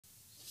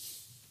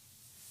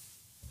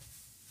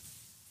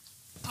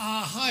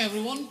Hi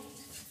everyone.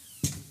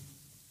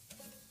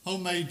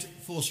 Homemade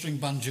 4-string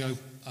banjo.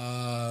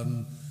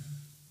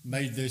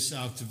 Made this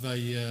out of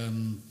a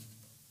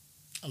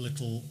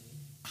little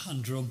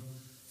hand drum.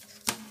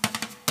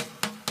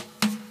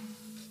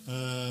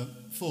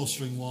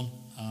 4-string one,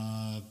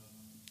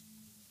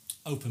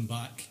 open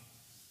back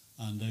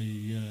and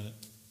a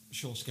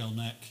short scale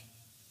neck.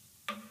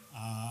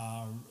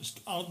 I'm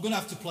going to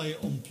have to play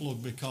it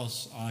unplugged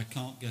because I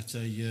can't get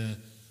a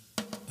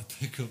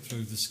pickup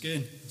through the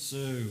skin, so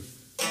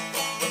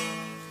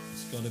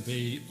it's got to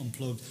be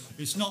unplugged.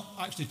 It's not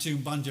actually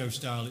tuned banjo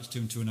style, it's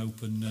tuned to an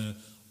open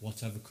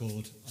whatever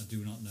chord, I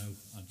do not know.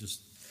 I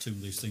just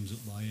tune these things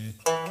up by ear.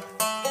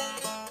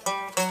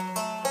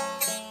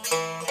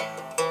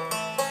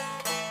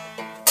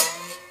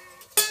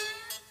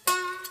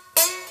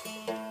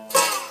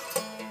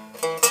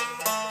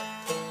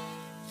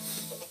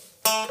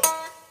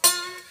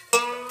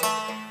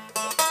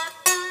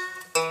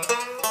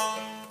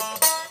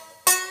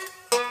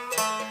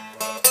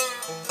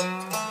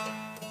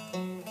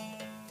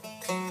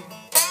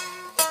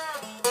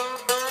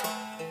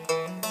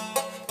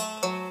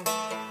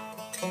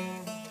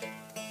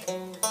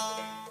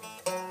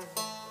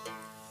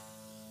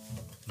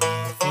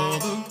 For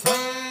the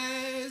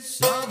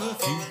price of a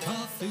few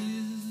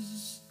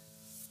coffees,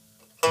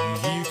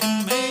 you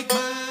can make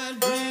my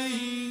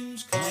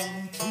dreams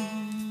come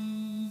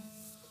true.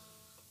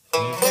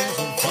 There's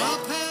a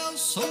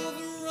farmhouse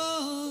over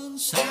on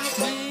South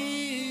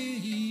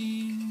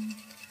Main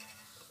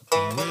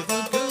with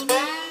a girl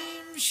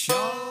named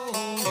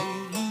Charlie.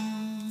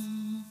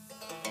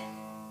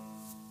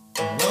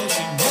 Well,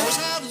 she knows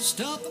how to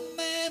stop a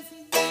man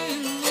from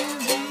being lonely.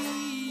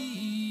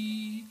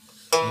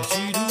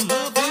 She do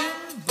love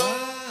him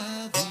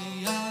by the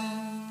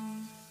hour.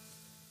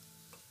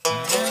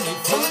 And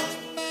if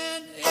only,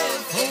 man,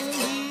 if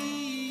only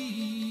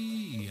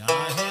I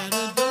had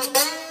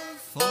 $1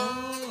 for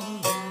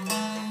the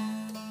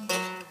man.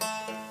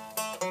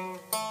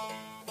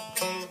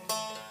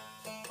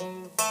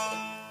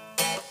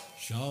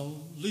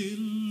 Charlie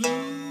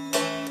Lou,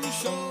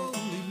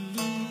 Charlie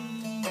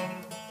Lou,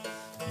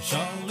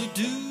 Charlie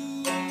do,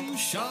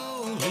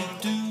 Charlie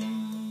do.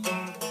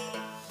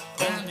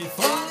 And if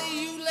only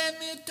you let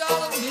me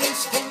 $1,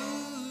 mister,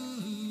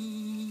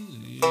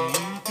 you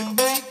can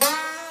make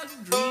my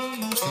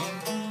dreams come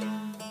true.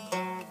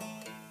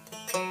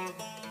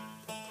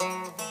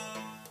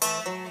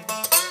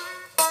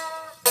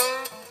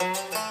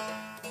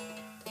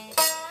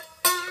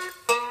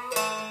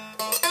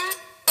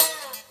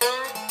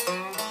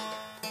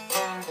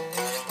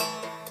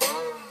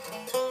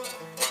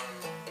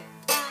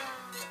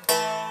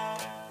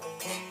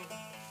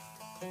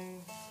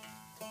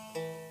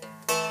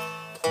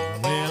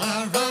 Well,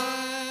 I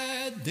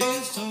ride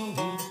this old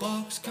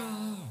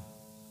boxcar.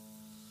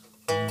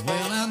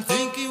 Well, I'm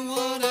thinking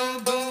what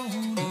I'm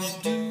gonna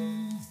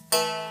do.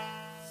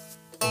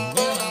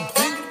 Well, I'm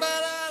thinking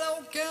about that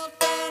old count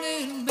down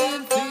in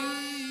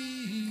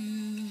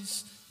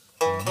Memphis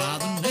by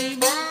the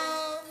name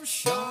of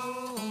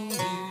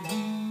Charlie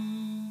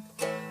Lou.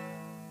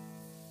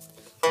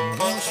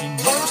 Well, she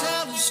knows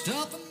how to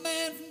stop a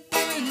man from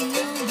being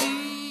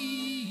lonely.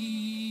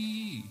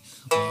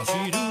 Well,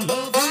 she do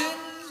love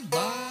him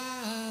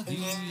by the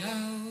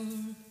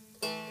hour.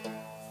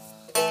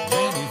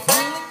 Well, if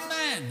only,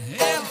 man,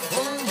 if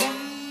only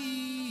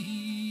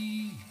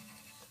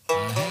I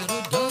had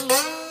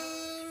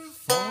 $1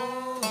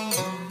 for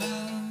the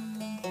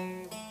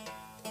man.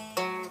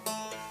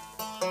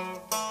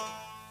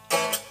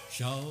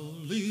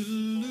 Charlie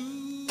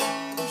Lou,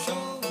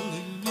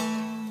 Charlie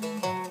Lou,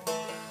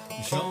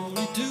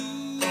 Charlie do,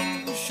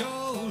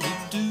 Charlie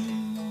do.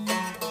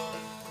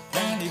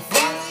 And if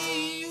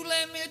only you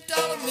let me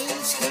 $1,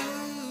 mister,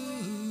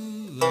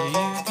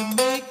 you can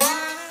make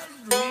my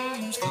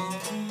dreams come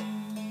true.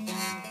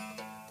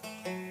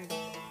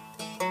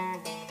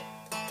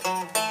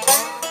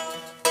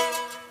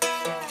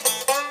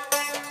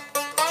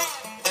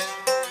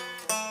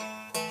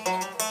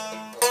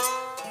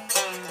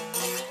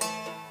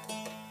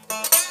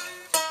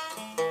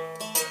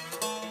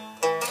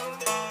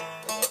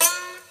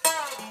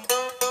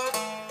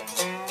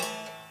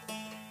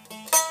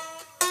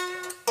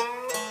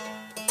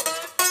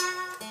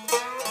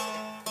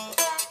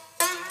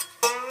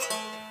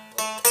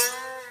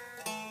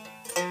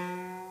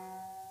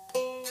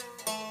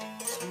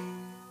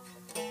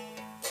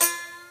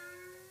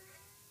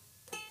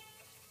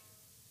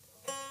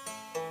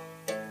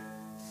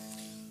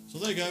 So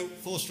there you go,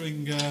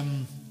 4-string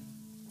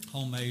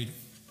homemade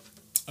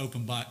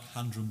open back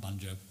hand drum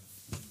banjo.